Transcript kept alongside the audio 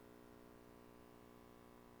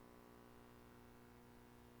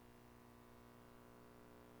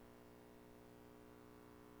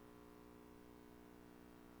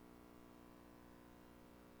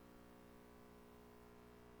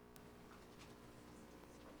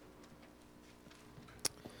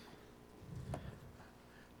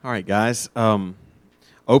All right, guys. Open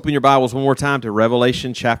your Bibles one more time to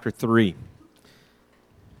Revelation chapter 3.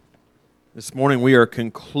 This morning we are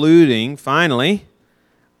concluding, finally,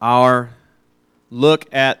 our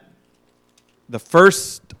look at the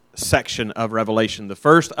first section of Revelation, the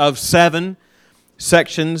first of 7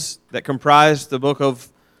 sections that comprise the book of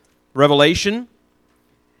Revelation.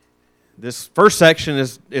 This first section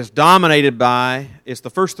is dominated by, it's the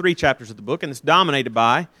first 3 chapters of the book, and it's dominated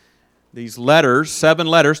by these letters, 7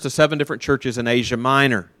 letters to 7 different churches in Asia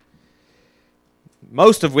Minor,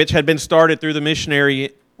 most of which had been started through the missionary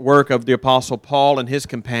work of the Apostle Paul and his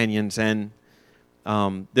companions. And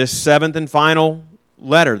this 7th and final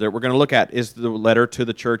letter that we're going to look at is the letter to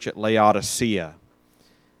the church at Laodicea.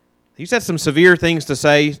 He's had some severe things to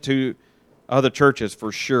say to other churches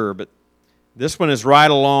for sure, but this one is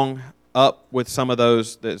right along up with some of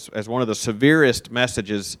those as one of the severest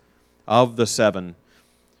messages of the 7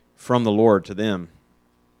 from the Lord to them.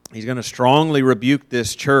 He's going to strongly rebuke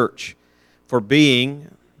this church for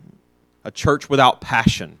being a church without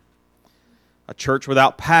passion. A church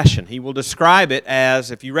without passion. He will describe it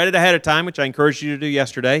as, if you read it ahead of time, which I encouraged you to do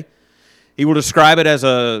yesterday, he will describe it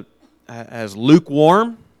as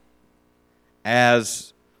lukewarm,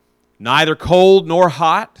 as neither cold nor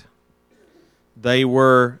hot. They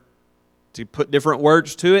were, to put different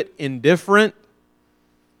words to it, indifferent.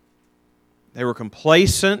 They were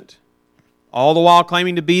complacent, all the while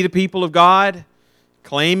claiming to be the people of God,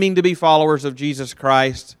 claiming to be followers of Jesus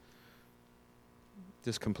Christ.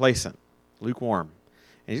 Just complacent, lukewarm.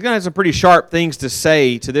 And he's going to have some pretty sharp things to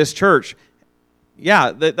say to this church.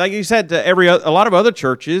 Yeah, like he said to a lot of other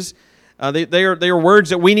churches, they are words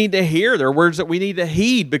that we need to hear. They're words that we need to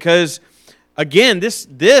heed because, again,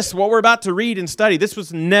 this what we're about to read and study, this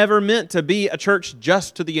was never meant to be a church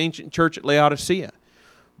just to the ancient church at Laodicea.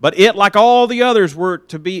 But it, like all the others, were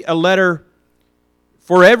to be a letter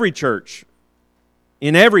for every church,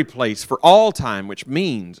 in every place, for all time, which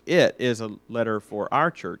means it is a letter for our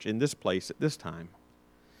church in this place at this time.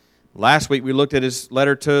 Last week we looked at his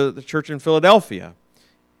letter to the church in Philadelphia,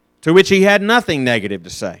 to which he had nothing negative to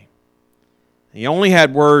say. He only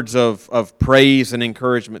had words of praise and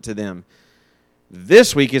encouragement to them.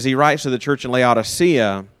 This week, as he writes to the church in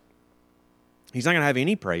Laodicea, he's not going to have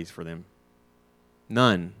any praise for them.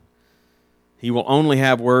 None. He will only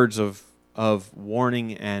have words of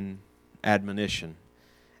warning and admonition.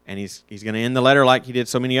 And he's going to end the letter like he did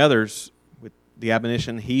so many others with the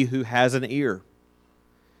admonition, he who has an ear,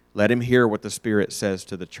 let him hear what the Spirit says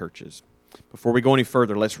to the churches. Before we go any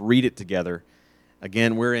further, let's read it together.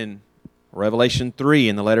 Again, we're in Revelation 3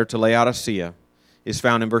 in the letter to Laodicea. It's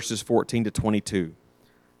found in verses 14 to 22.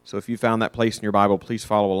 So if you found that place in your Bible, please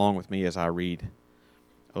follow along with me as I read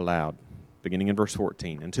aloud. Beginning in verse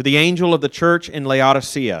 14. And to the angel of the church in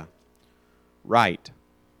Laodicea, write,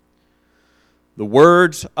 the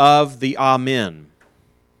words of the Amen,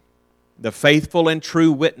 the faithful and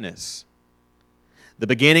true witness, the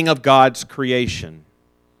beginning of God's creation.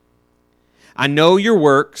 I know your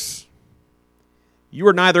works. You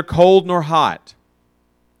are neither cold nor hot.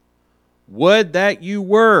 Would that you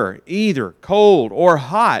were either cold or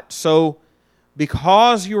hot. So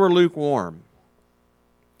because you are lukewarm,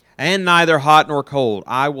 and neither hot nor cold,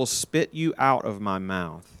 I will spit you out of my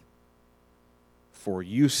mouth. For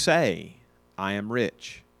you say, I am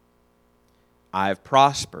rich, I have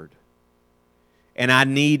prospered, and I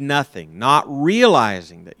need nothing, not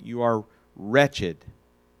realizing that you are wretched,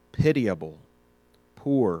 pitiable,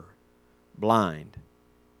 poor, blind,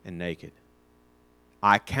 and naked.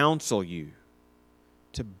 I counsel you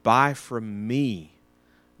to buy from me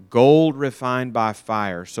gold refined by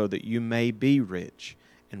fire, so that you may be rich,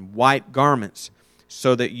 and white garments,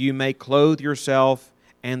 so that you may clothe yourself,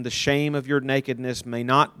 and the shame of your nakedness may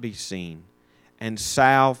not be seen, and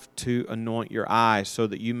salve to anoint your eyes, so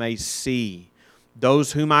that you may see.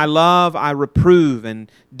 Those whom I love I reprove and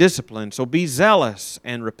discipline, so be zealous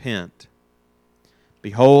and repent.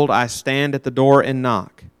 Behold, I stand at the door and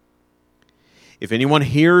knock. If anyone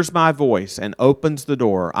hears my voice and opens the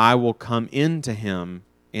door, I will come in to him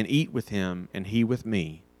and eat with him, and he with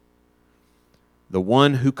me. The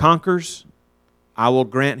one who conquers, I will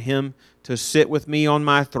grant him to sit with me on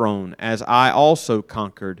my throne, as I also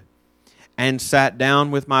conquered and sat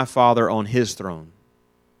down with my Father on his throne.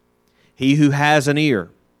 He who has an ear,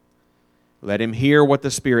 let him hear what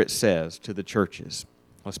the Spirit says to the churches.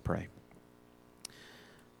 Let's pray.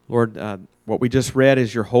 Lord, what we just read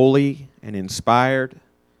is your holy and inspired,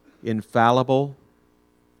 infallible,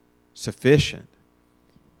 sufficient,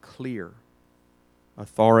 clear,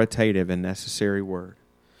 authoritative, and necessary word.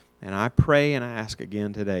 And I pray and I ask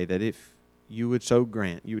again today that if you would so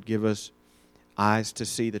grant, you would give us eyes to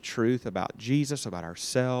see the truth about Jesus, about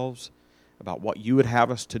ourselves, about what you would have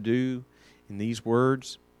us to do in these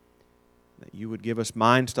words, that you would give us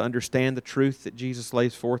minds to understand the truth that Jesus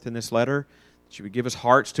lays forth in this letter, that you would give us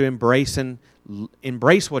hearts to embrace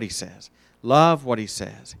what He says, love what He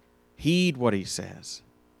says, heed what He says.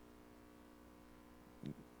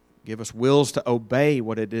 Give us wills to obey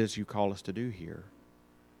what it is you call us to do here,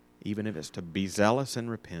 even if it's to be zealous and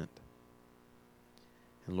repent.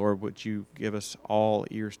 And Lord, would you give us all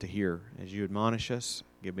ears to hear as you admonish us?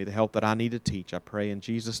 Give me the help that I need to teach. I pray in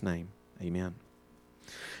Jesus' name. Amen.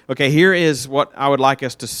 Okay, here is what I would like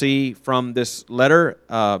us to see from this letter.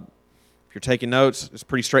 If you're taking notes, it's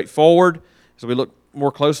pretty straightforward. As we look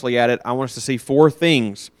more closely at it, I want us to see four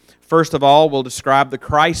things. First of all, we'll describe the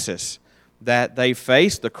crisis that they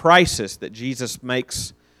face, the crisis that Jesus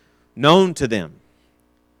makes known to them.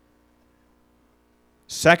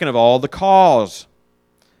 Second of all, the cause.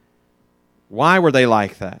 Why were they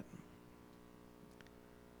like that?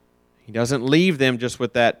 He doesn't leave them just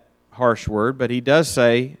with that harsh word, but he does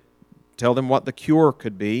tell them what the cure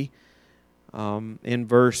could be in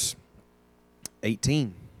verse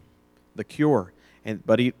 18. The cure.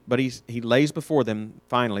 But he lays before them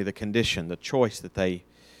finally the condition, the choice that they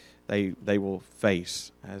will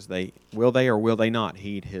face as will they or will they not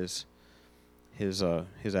heed his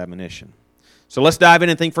admonition. So let's dive in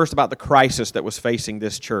and think first about the crisis that was facing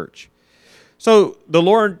this church. So the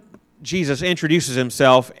Lord Jesus introduces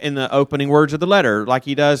himself in the opening words of the letter, like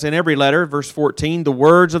he does in every letter. Verse 14, the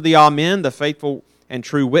words of the Amen, the faithful and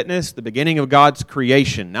true witness, the beginning of God's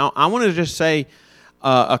creation. Now, I want to just say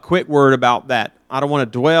a quick word about that. I don't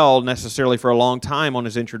want to dwell necessarily for a long time on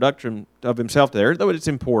his introduction of himself there, though it's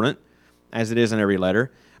important, as it is in every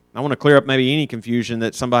letter. I want to clear up maybe any confusion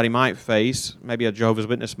that somebody might face. Maybe a Jehovah's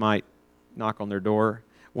Witness might knock on their door.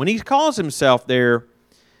 When he calls himself there,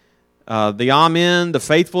 the Amen, the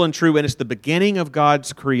faithful and true witness, the beginning of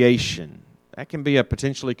God's creation, that can be a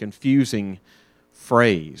potentially confusing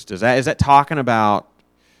phrase. Is that talking about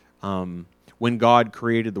when God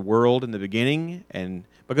created the world in the beginning? And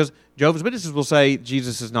because Jehovah's Witnesses will say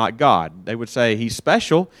Jesus is not God. They would say He's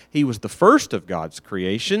special. He was the first of God's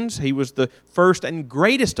creations. He was the first and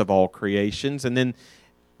greatest of all creations. And then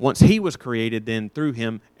once He was created, then through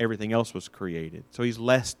Him, everything else was created. So He's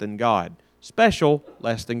less than God. Special,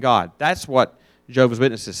 less than God. That's what Jehovah's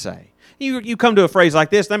Witnesses say. You come to a phrase like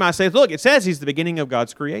this, they might say, look, it says He's the beginning of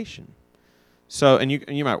God's creation. So, and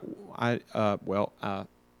you might,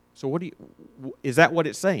 so what is that what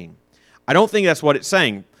it's saying? I don't think that's what it's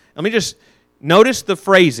saying. Let me just notice the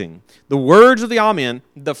phrasing. The words of the Amen,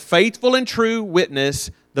 the faithful and true witness,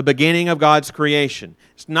 the beginning of God's creation.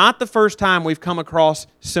 It's not the first time we've come across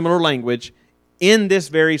similar language in this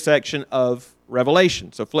very section of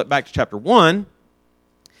Revelation. So flip back to chapter 1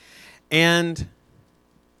 and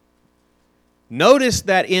notice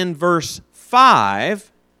that in verse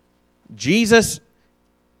 5, Jesus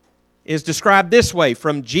is described this way,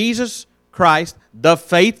 from Jesus Christ, the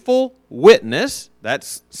faithful witness.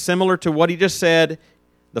 That's similar to what he just said,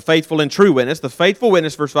 the faithful and true witness. The faithful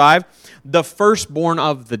witness, verse 5, the firstborn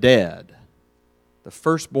of the dead. The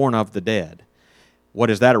firstborn of the dead. What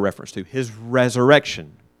is that a reference to? His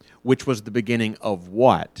resurrection, which was the beginning of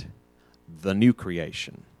what? The new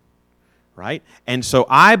creation. Right? And so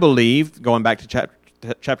I believe, going back to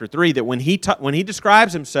chapter 3, that when he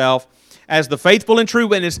describes himself as the faithful and true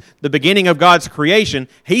witness, the beginning of God's creation,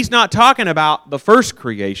 he's not talking about the first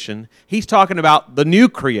creation. He's talking about the new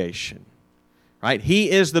creation. Right? He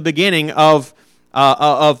is the beginning of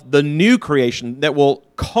the new creation that will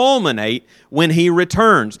culminate when He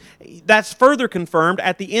returns. That's further confirmed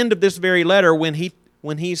at the end of this very letter when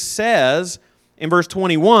he says in verse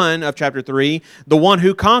 21 of chapter 3, the one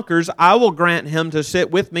who conquers, I will grant him to sit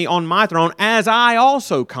with me on my throne as I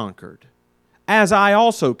also conquered. As I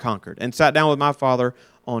also conquered and sat down with my Father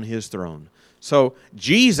on His throne. So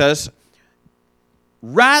Jesus,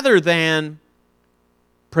 rather than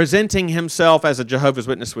presenting himself, as a Jehovah's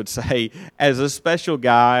Witness would say, as a special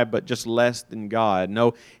guy, but just less than God.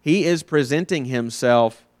 No, he is presenting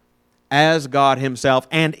himself as God Himself,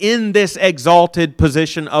 and in this exalted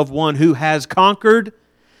position of one who has conquered,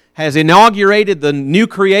 has inaugurated the new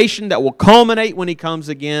creation that will culminate when He comes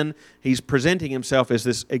again. He's presenting Himself as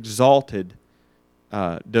this exalted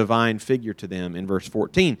divine figure to them in verse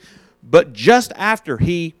 14. But just after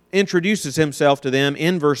He introduces Himself to them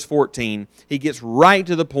in verse 14, He gets right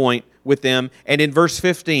to the point with them, and in verse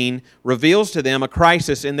 15 reveals to them a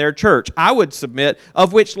crisis in their church, I would submit,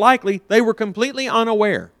 of which likely they were completely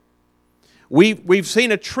unaware. We've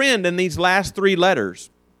seen a trend in these last three letters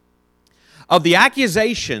of the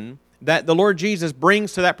accusation that the Lord Jesus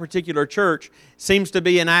brings to that particular church seems to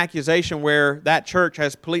be an accusation where that church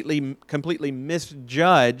has completely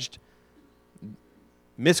misjudged,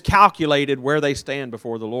 miscalculated where they stand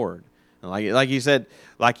before the Lord. Like he said,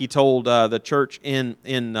 like he told the church in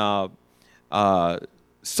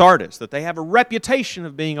Sardis, that they have a reputation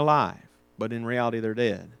of being alive, but in reality they're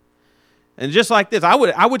dead. And just like this, I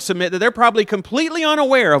would submit that they're probably completely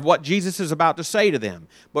unaware of what Jesus is about to say to them.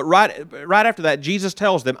 But right after that, Jesus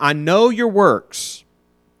tells them, I know your works.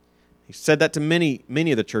 He said that to many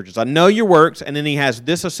of the churches. I know your works, and then he has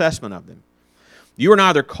this assessment of them. You are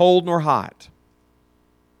neither cold nor hot.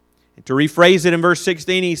 And to rephrase it in verse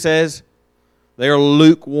 16, he says, they are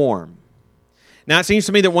lukewarm. Now it seems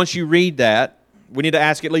to me that once you read that, we need to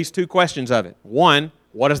ask at least two questions of it. One,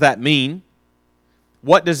 what does that mean?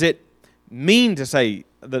 What does it mean to say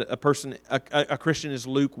that a Christian is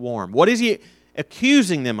lukewarm? What is he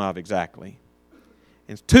accusing them of exactly?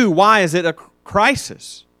 And two, why is it a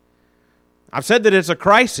crisis? I've said that it's a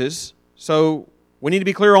crisis, so we need to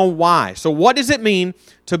be clear on why. So what does it mean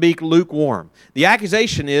to be lukewarm? The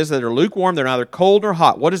accusation is that they're lukewarm, they're neither cold nor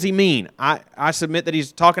hot. What does he mean? I submit that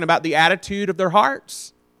he's talking about the attitude of their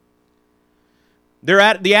hearts.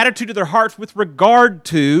 The attitude of their hearts with regard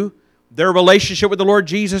to their relationship with the Lord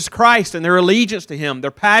Jesus Christ and their allegiance to Him,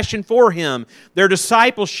 their passion for Him, their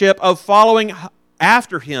discipleship of following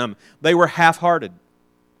after Him. They were half-hearted.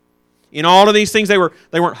 In all of these things, they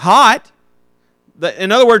weren't hot.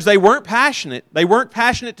 In other words, they weren't passionate. They weren't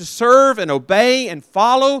passionate to serve and obey and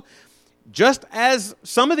follow, just as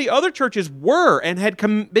some of the other churches were and had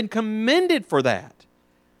been commended for that.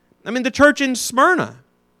 I mean, the church in Smyrna,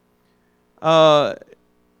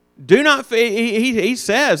 he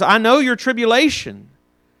says, I know your tribulation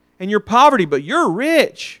and your poverty, but you're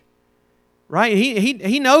rich. Right?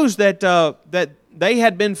 He knows that they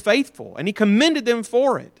had been faithful, and he commended them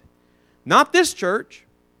for it. Not this church.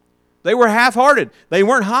 They were half-hearted. They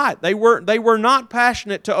weren't hot. They were not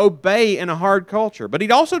passionate to obey in a hard culture. But he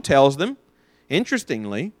also tells them,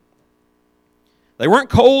 interestingly, they weren't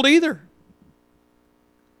cold either.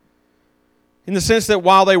 In the sense that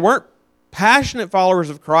while they weren't passionate followers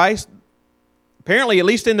of Christ, apparently, at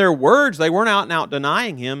least in their words, they weren't out and out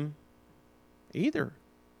denying Him either.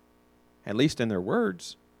 At least in their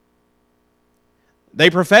words. They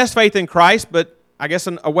professed faith in Christ, but I guess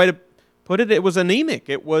a way to put it, it was anemic.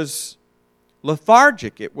 It was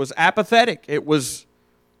lethargic. It was apathetic. It was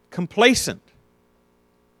complacent.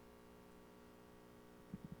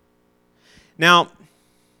 Now,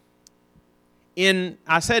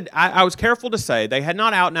 I was careful to say they had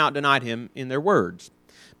not out and out denied Him in their words.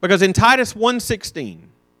 Because in Titus 1:16,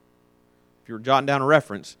 if you're jotting down a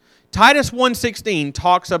reference, Titus 1:16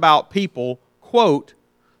 talks about people, quote,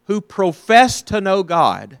 who profess to know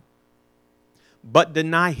God, but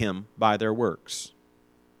deny Him by their works.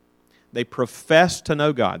 They profess to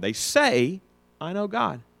know God. They say, I know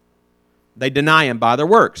God. They deny Him by their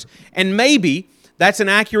works. And maybe that's an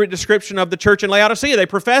accurate description of the church in Laodicea. They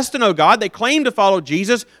profess to know God, they claim to follow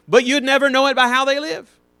Jesus, but you'd never know it by how they live.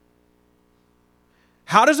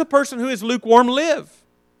 How does a person who is lukewarm live?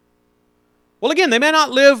 Well, again, they may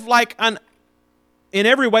not live in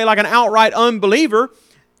every way like an outright unbeliever.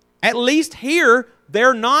 At least here, they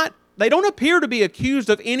don't appear to be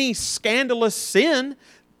accused of any scandalous sin.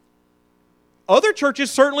 Other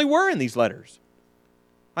churches certainly were in these letters.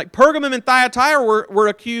 Like Pergamum and Thyatira were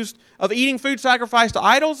accused of eating food sacrificed to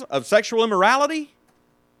idols, of sexual immorality,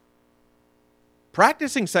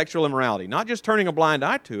 practicing sexual immorality, not just turning a blind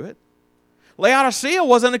eye to it. Laodicea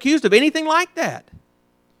wasn't accused of anything like that.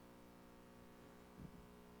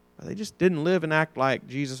 They just didn't live and act like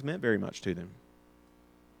Jesus meant very much to them.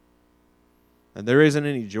 And there isn't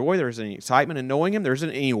any joy, there isn't any excitement in knowing Him, there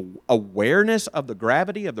isn't any awareness of the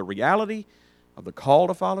gravity, of the reality, of the call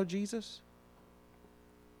to follow Jesus.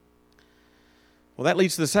 Well, that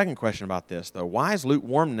leads to the second question about this, though. Why is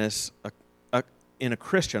lukewarmness in a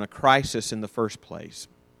Christian a crisis in the first place?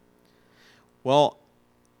 Well,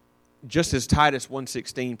 just as Titus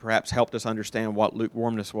 1:16 perhaps helped us understand what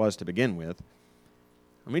lukewarmness was to begin with,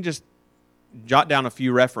 let me just jot down a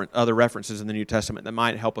few other references in the New Testament that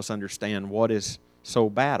might help us understand what is so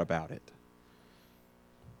bad about it.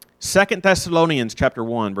 2 Thessalonians chapter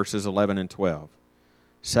 1, verses 11 and 12.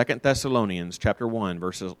 2 Thessalonians chapter 1,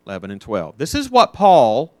 verses 11 and 12. This is what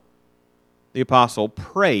Paul, the apostle,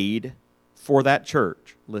 prayed for that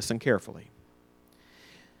church. Listen carefully.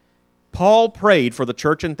 Paul prayed for the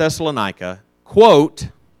church in Thessalonica, quote,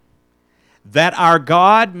 that our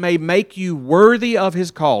God may make you worthy of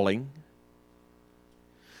His calling,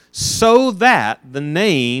 so that the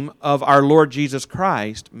name of our Lord Jesus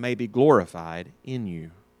Christ may be glorified in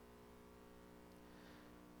you.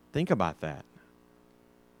 Think about that.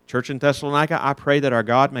 Church in Thessalonica, I pray that our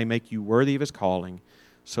God may make you worthy of His calling,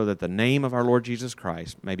 so that the name of our Lord Jesus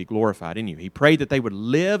Christ may be glorified in you. He prayed that they would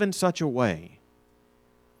live in such a way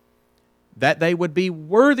that they would be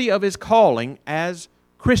worthy of His calling as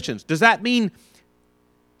Christians. Does that mean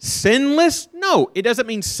sinless? No, it doesn't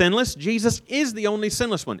mean sinless. Jesus is the only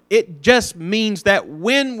sinless one. It just means that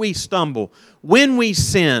when we stumble, when we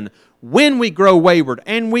sin, when we grow wayward,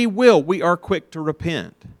 and we are quick to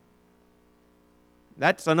repent.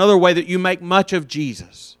 That's another way that you make much of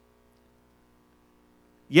Jesus.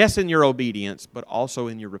 Yes, in your obedience, but also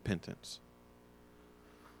in your repentance.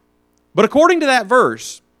 But according to that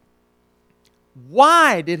verse,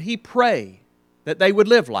 why did he pray that they would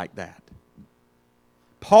live like that?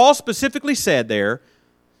 Paul specifically said there,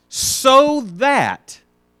 so that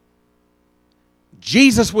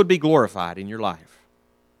Jesus would be glorified in your life.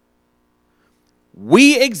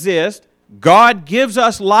 We exist, God gives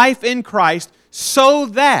us life in Christ, so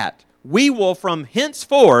that we will from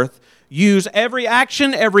henceforth use every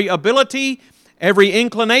action, every ability, every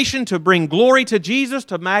inclination to bring glory to Jesus,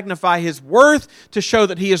 to magnify His worth, to show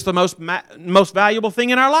that He is the most valuable thing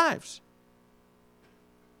in our lives.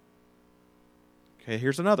 Okay,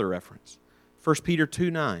 here's another reference. 1 Peter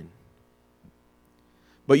 2:9.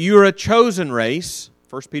 But you are a chosen race,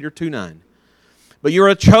 1 Peter 2:9. But you are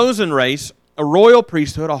a chosen race, a royal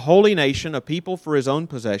priesthood, a holy nation, a people for His own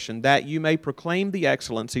possession, that you may proclaim the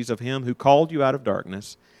excellencies of Him who called you out of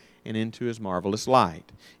darkness and into His marvelous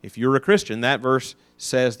light. If you're a Christian, that verse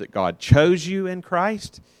says that God chose you in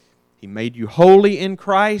Christ. He made you holy in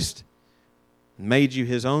Christ. Made you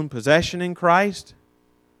His own possession in Christ.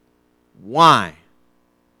 Why?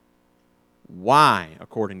 Why,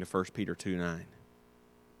 according to 1 Peter 2:9?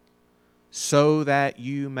 So that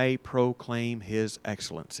you may proclaim His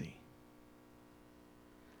excellency.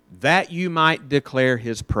 That you might declare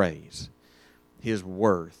His praise, His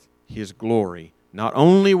worth, His glory, not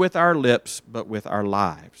only with our lips, but with our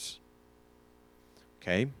lives.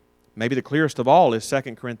 Okay? Maybe the clearest of all is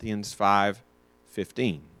 2 Corinthians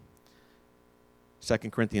 5:15.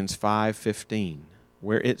 2 Corinthians 5:15,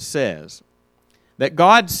 where it says that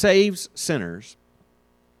God saves sinners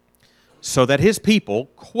so that His people,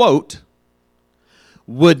 quote,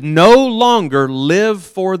 would no longer live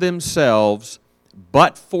for themselves,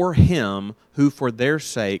 but for Him who for their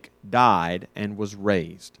sake died and was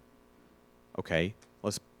raised. Okay,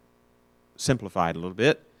 let's simplify it a little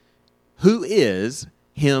bit. Who is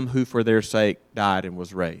Him who for their sake died and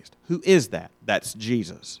was raised? Who is that? That's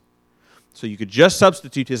Jesus. So you could just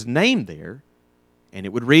substitute His name there, and it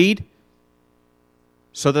would read,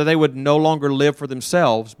 so that they would no longer live for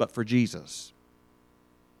themselves, but for Jesus.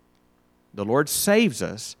 The Lord saves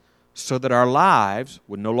us so that our lives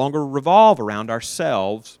would no longer revolve around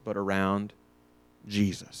ourselves, but around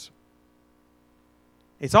Jesus.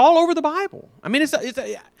 It's all over the Bible. I mean,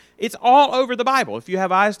 it's all over the Bible, if you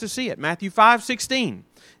have eyes to see it. Matthew 5:16.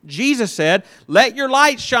 Jesus said, let your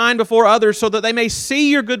light shine before others so that they may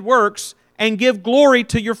see your good works and give glory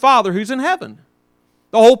to your Father who's in heaven.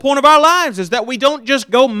 The whole point of our lives is that we don't just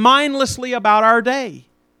go mindlessly about our day,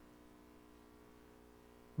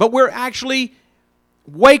 but we're actually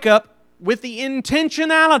wake up with the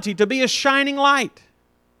intentionality to be a shining light.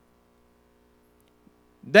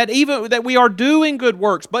 That we are doing good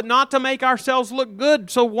works, but not to make ourselves look good.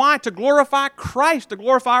 So why? To glorify Christ, to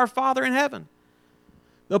glorify our Father in heaven.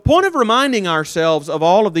 The point of reminding ourselves of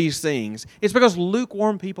all of these things is because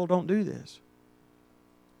lukewarm people don't do this.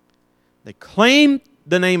 They claim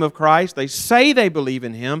the name of Christ. They say they believe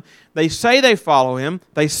in Him. They say they follow Him.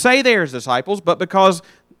 They say they are His disciples, but because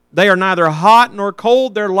they are neither hot nor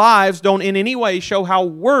cold, their lives don't in any way show how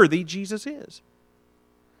worthy Jesus is.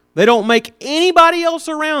 They don't make anybody else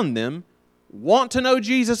around them want to know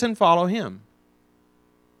Jesus and follow Him.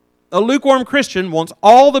 A lukewarm Christian wants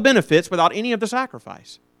all the benefits without any of the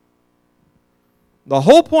sacrifice. The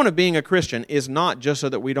whole point of being a Christian is not just so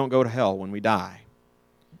that we don't go to hell when we die.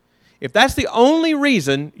 If that's the only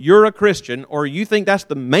reason you're a Christian, or you think that's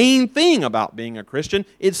the main thing about being a Christian,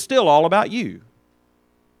 it's still all about you.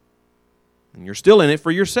 And you're still in it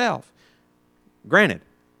for yourself. Granted,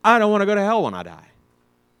 I don't want to go to hell when I die.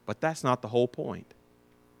 But that's not the whole point.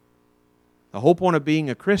 The whole point of being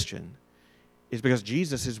a Christian is because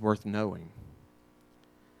Jesus is worth knowing.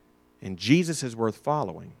 And Jesus is worth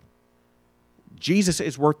following. Jesus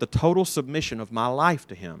is worth the total submission of my life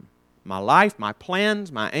to Him. My life, my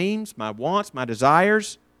plans, my aims, my wants, my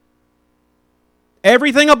desires.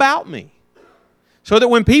 Everything about me. So that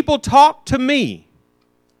when people talk to me,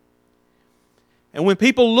 And when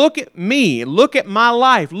people look at me, look at my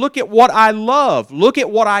life, look at what I love, look at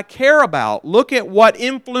what I care about, look at what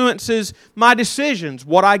influences my decisions,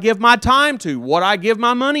 what I give my time to, what I give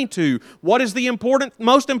my money to, what is the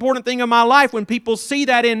most important thing in my life, when people see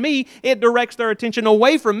that in me, it directs their attention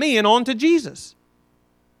away from me and on to Jesus.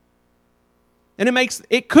 And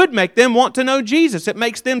it could make them want to know Jesus. It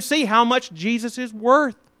makes them see how much Jesus is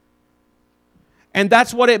worth. And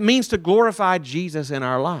that's what it means to glorify Jesus in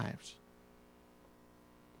our lives.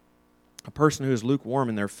 A person who is lukewarm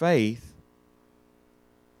in their faith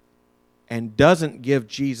and doesn't give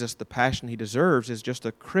Jesus the passion He deserves is just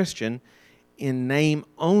a Christian in name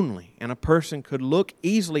only. And a person could look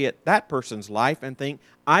easily at that person's life and think,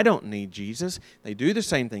 I don't need Jesus. They do the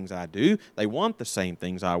same things I do. They want the same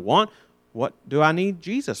things I want. What do I need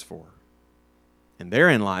Jesus for? And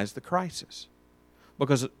therein lies the crisis.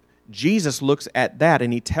 Because Jesus looks at that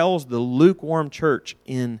and He tells the lukewarm church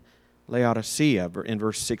in Laodicea in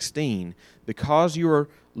verse 16, because you are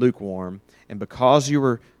lukewarm and because you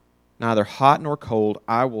are neither hot nor cold,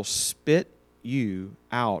 I will spit you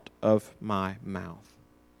out of my mouth.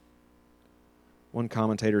 One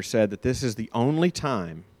commentator said that this is the only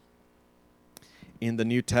time in the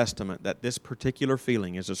New Testament that this particular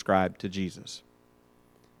feeling is ascribed to Jesus.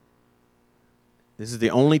 This is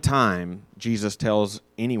the only time Jesus tells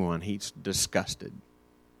anyone He's disgusted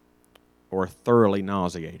or thoroughly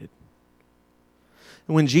nauseated.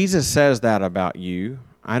 And when Jesus says that about you,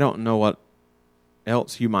 I don't know what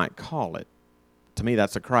else you might call it. To me,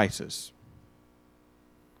 that's a crisis.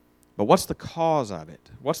 But what's the cause of it?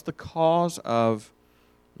 What's the cause of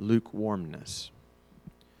lukewarmness?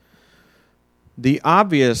 The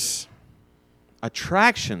obvious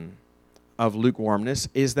attraction of lukewarmness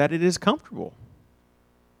is that it is comfortable.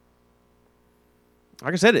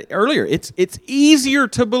 Like I said earlier, it's easier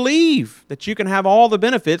to believe that you can have all the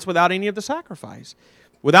benefits without any of the sacrifice,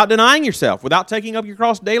 without denying yourself, without taking up your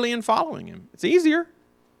cross daily and following Him. It's easier.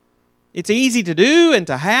 It's easy to do and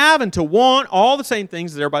to have and to want all the same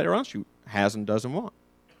things that everybody around you has and doesn't want.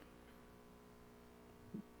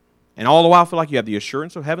 And all the while feel like you have the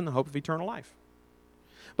assurance of heaven, the hope of eternal life.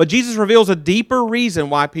 But Jesus reveals a deeper reason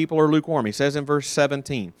why people are lukewarm. He says in verse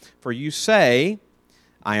 17, for you say,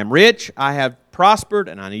 I am rich, I have prospered,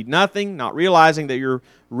 and I need nothing, not realizing that you're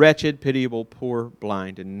wretched, pitiable, poor,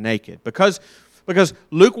 blind, and naked. Because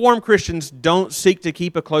lukewarm Christians don't seek to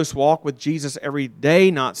keep a close walk with Jesus every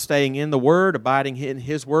day, not staying in the Word, abiding in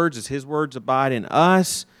His words as His words abide in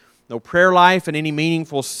us. No prayer life in any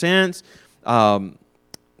meaningful sense.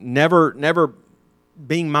 Never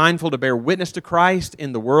being mindful to bear witness to Christ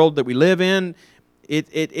in the world that we live in.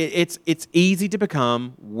 It's easy to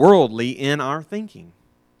become worldly in our thinking.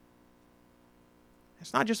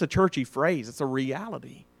 It's not just a churchy phrase, it's a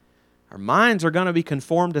reality. Our minds are going to be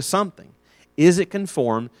conformed to something. Is it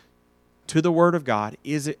conformed to the Word of God?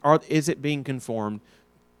 Is it being conformed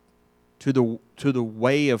to the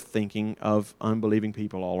way of thinking of unbelieving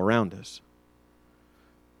people all around us?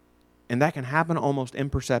 And that can happen almost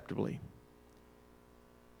imperceptibly.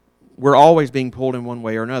 We're always being pulled in one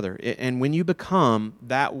way or another. And when you become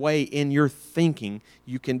that way in your thinking,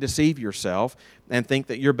 you can deceive yourself and think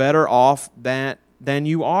that you're better off than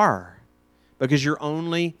you are, because you're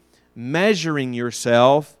only measuring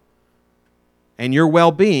yourself and your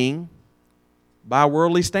well-being by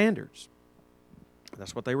worldly standards.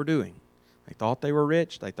 That's what they were doing. They thought they were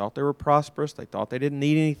rich. They thought they were prosperous. They thought they didn't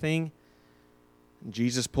need anything. And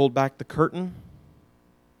Jesus pulled back the curtain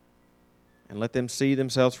and let them see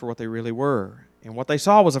themselves for what they really were. And what they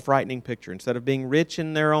saw was a frightening picture. Instead of being rich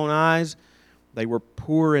in their own eyes, they were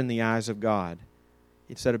poor in the eyes of God.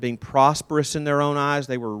 Instead of being prosperous in their own eyes,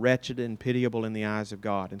 they were wretched and pitiable in the eyes of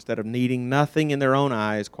God. Instead of needing nothing in their own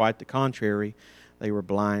eyes, quite the contrary, they were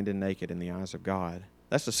blind and naked in the eyes of God.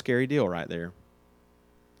 That's a scary deal right there.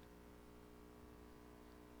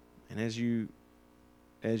 And as you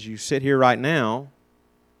sit here right now,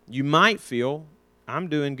 you might feel, I'm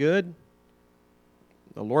doing good.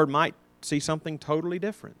 The Lord might see something totally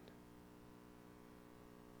different.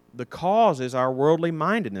 The cause is our worldly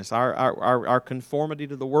mindedness, our conformity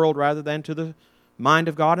to the world rather than to the mind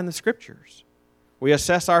of God in the Scriptures. We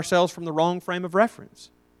assess ourselves from the wrong frame of reference.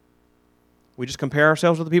 We just compare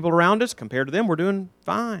ourselves with the people around us. Compared to them, we're doing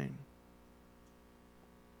fine.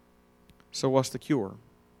 So what's the cure?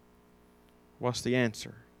 What's the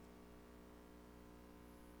answer?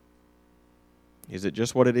 Is it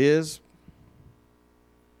just what it is?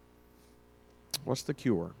 What's the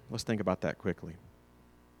cure? Let's think about that quickly.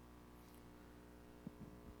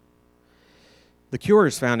 The cure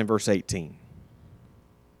is found in verse 18.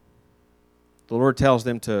 The Lord tells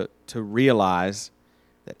them to realize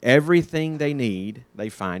that everything they need, they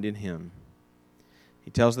find in Him.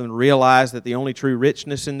 He tells them to realize that the only true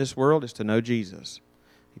richness in this world is to know Jesus.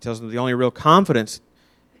 He tells them the only real confidence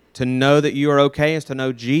to know that you are okay is to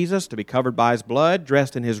know Jesus, to be covered by His blood,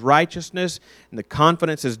 dressed in His righteousness, and the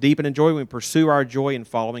confidence is deepened in joy when we pursue our joy in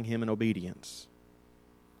following Him in obedience.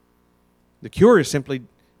 The cure is simply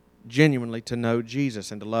genuinely to know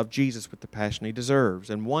Jesus and to love Jesus with the passion He deserves,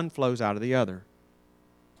 and one flows out of the other.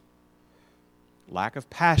 Lack of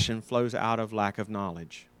passion flows out of lack of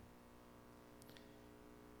knowledge.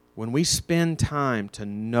 When we spend time to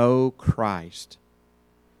know Christ,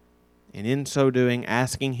 and in so doing,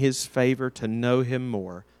 asking His favor to know Him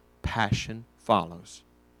more, passion follows.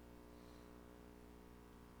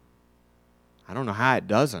 I don't know how it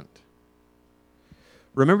doesn't.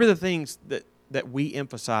 Remember the things that we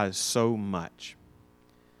emphasize so much.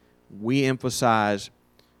 We emphasize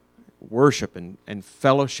worship and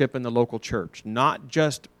fellowship in the local church, not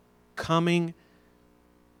just coming,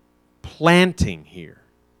 planting here.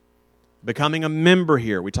 Becoming a member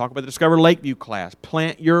here. We talk about the Discover Lakeview class.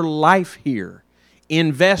 Plant your life here.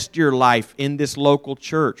 Invest your life in this local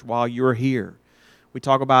church while you're here. We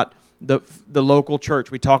talk about the local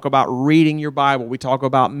church. We talk about reading your Bible. We talk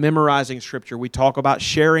about memorizing Scripture. We talk about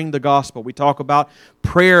sharing the gospel. We talk about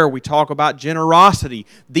prayer. We talk about generosity.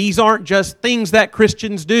 These aren't just things that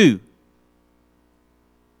Christians do.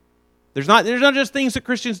 There's not just things that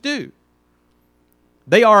Christians do.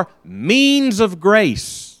 They are means of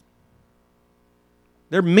grace.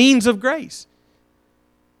 They're means of grace.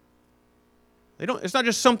 It's not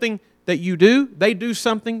just something that you do, they do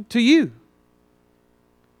something to you.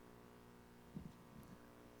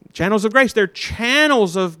 Channels of grace, they're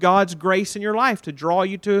channels of God's grace in your life to draw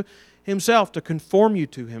you to Himself, to conform you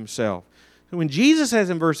to Himself. So when Jesus says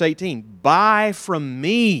in verse 18, buy from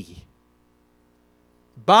me,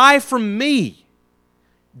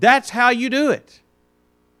 that's how you do it.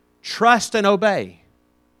 Trust and obey.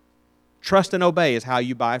 Trust and obey is how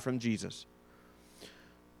you buy from Jesus.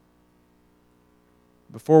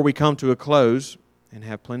 Before we come to a close and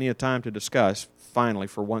have plenty of time to discuss, finally,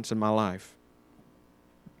 for once in my life,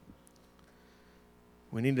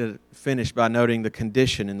 we need to finish by noting the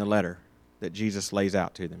condition in the letter that Jesus lays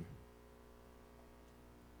out to them.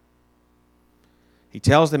 He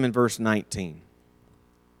tells them in verse 19,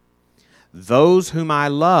 those whom I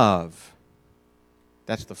love,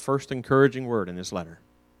 that's the first encouraging word in this letter.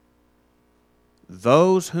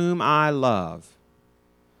 Those whom I love,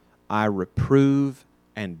 I reprove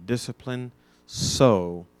and discipline,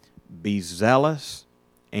 so be zealous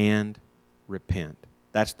and repent.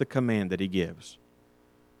 That's the command that He gives.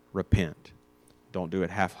 Repent. Don't do it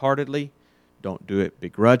half-heartedly. Don't do it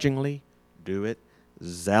begrudgingly. Do it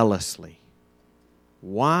zealously.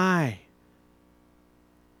 Why?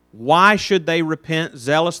 Why should they repent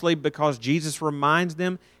zealously? Because Jesus reminds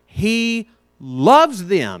them He loves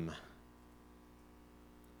them.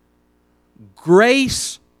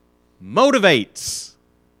 Grace motivates.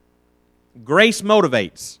 Grace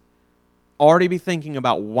motivates. Already be thinking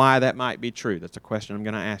about why that might be true. That's a question I'm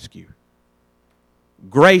going to ask you.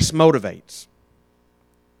 Grace motivates.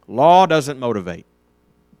 Law doesn't motivate.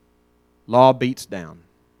 Law beats down.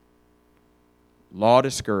 Law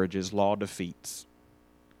discourages. Law defeats.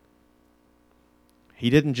 He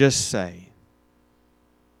didn't just say.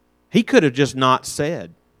 He could have just not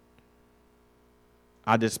said,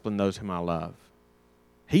 I discipline those whom I love.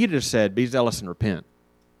 He could have said, be zealous and repent.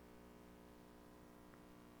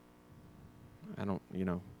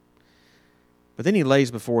 But then He lays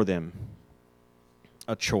before them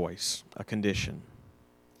a choice, a condition.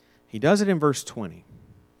 He does it in verse 20.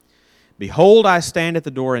 Behold, I stand at the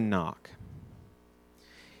door and knock.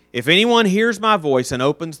 If anyone hears my voice and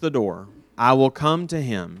opens the door, I will come to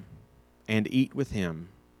him and eat with him,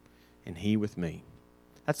 and he with me.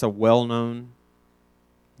 That's a well-known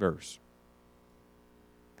verse.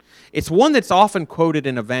 It's one that's often quoted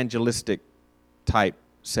in evangelistic type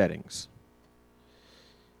settings,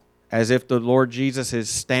 as if the Lord Jesus is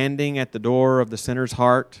standing at the door of the sinner's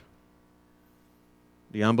heart,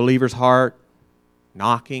 the unbeliever's heart,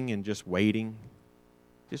 knocking and just waiting.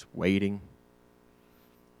 Just waiting.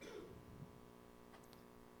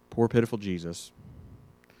 Poor pitiful Jesus.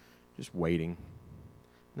 Just waiting.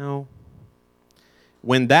 No.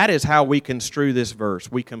 When that is how we construe this verse,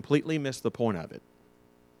 we completely miss the point of it.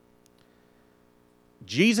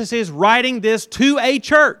 Jesus is writing this to a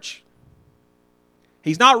church.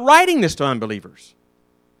 He's not writing this to unbelievers.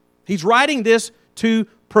 He's writing this to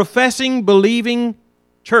professing, believing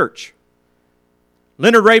church.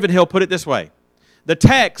 Leonard Ravenhill put it this way. The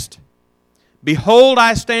text, behold,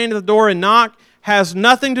 I stand at the door and knock, has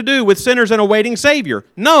nothing to do with sinners and a waiting Savior.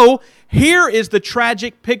 No, here is the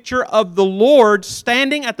tragic picture of the Lord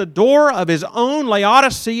standing at the door of His own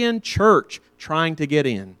Laodicean church trying to get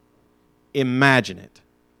in. Imagine it.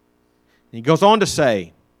 And he goes on to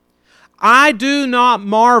say, I do not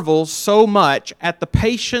marvel so much at the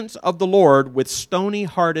patience of the Lord with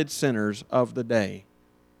stony-hearted sinners of the day.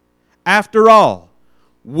 After all,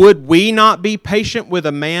 would we not be patient with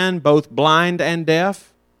a man both blind and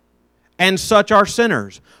deaf? And such are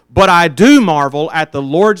sinners. But I do marvel at the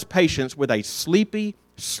Lord's patience with a sleepy,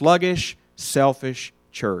 sluggish, selfish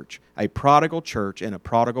church. A prodigal church in a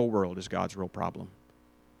prodigal world is God's real problem.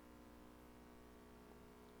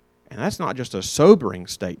 And that's not just a sobering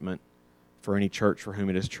statement for any church for whom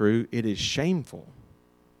it is true. It is shameful.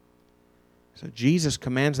 So Jesus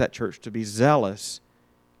commands that church to be zealous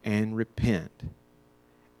and repent.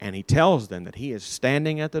 And He tells them that He is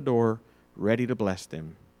standing at the door ready to bless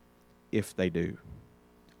them if they do,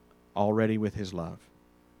 already with His love.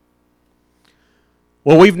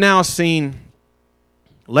 Well, we've now seen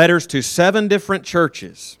letters to 7 different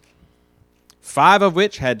churches, 5 of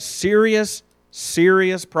which had serious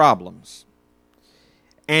problems.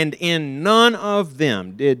 And in none of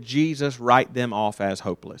them did Jesus write them off as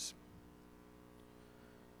hopeless.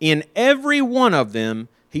 In every one of them,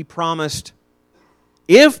 He promised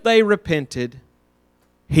if they repented,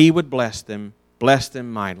 He would bless them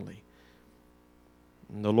mightily.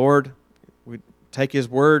 And the Lord would take His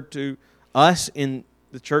word to us in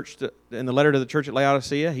the church, in the letter to the church at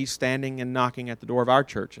Laodicea. He's standing and knocking at the door of our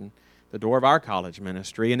church and the door of our college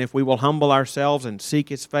ministry. And if we will humble ourselves and seek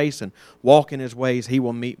His face and walk in His ways, He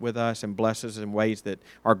will meet with us and bless us in ways that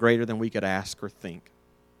are greater than we could ask or think.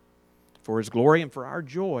 For His glory and for our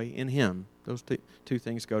joy in Him, those two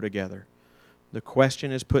things go together. The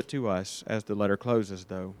question is put to us as the letter closes,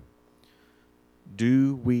 though.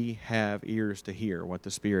 Do we have ears to hear what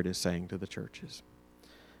the Spirit is saying to the churches?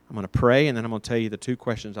 I'm going to pray, and then I'm going to tell you the 2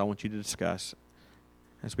 questions I want you to discuss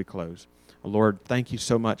as we close. Lord, thank You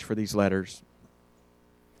so much for these letters.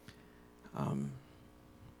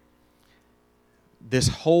 This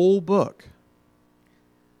whole book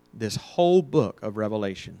of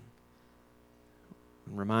Revelation,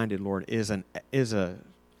 I'm reminded, Lord, is an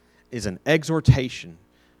exhortation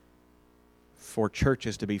for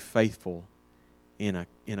churches to be faithful in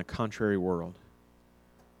a contrary world.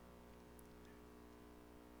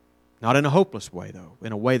 Not in a hopeless way, though,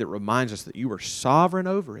 in a way that reminds us that You are sovereign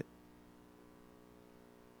over it.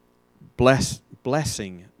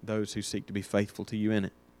 Blessing those who seek to be faithful to You in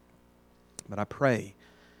it. But I pray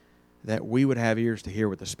that we would have ears to hear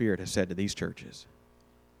what the Spirit has said to these churches.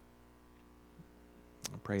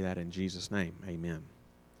 I pray that in Jesus' name. Amen.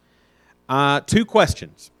 2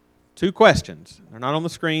 questions. 2 questions. They're not on the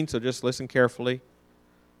screen, so just listen carefully.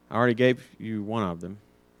 I already gave you one of them.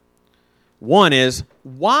 One is,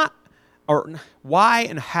 why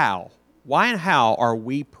and how are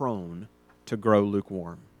we prone to grow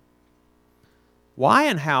lukewarm? Why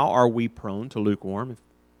and how are we prone to lukewarm?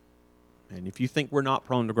 And if you think we're not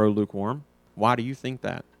prone to grow lukewarm, why do you think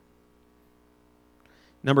that?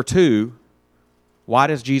 Number 2, why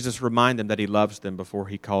does Jesus remind them that He loves them before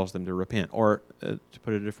He calls them to repent? Or, to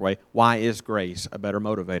put it a different way, why is grace a better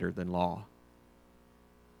motivator than law?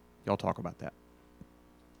 Y'all talk about that.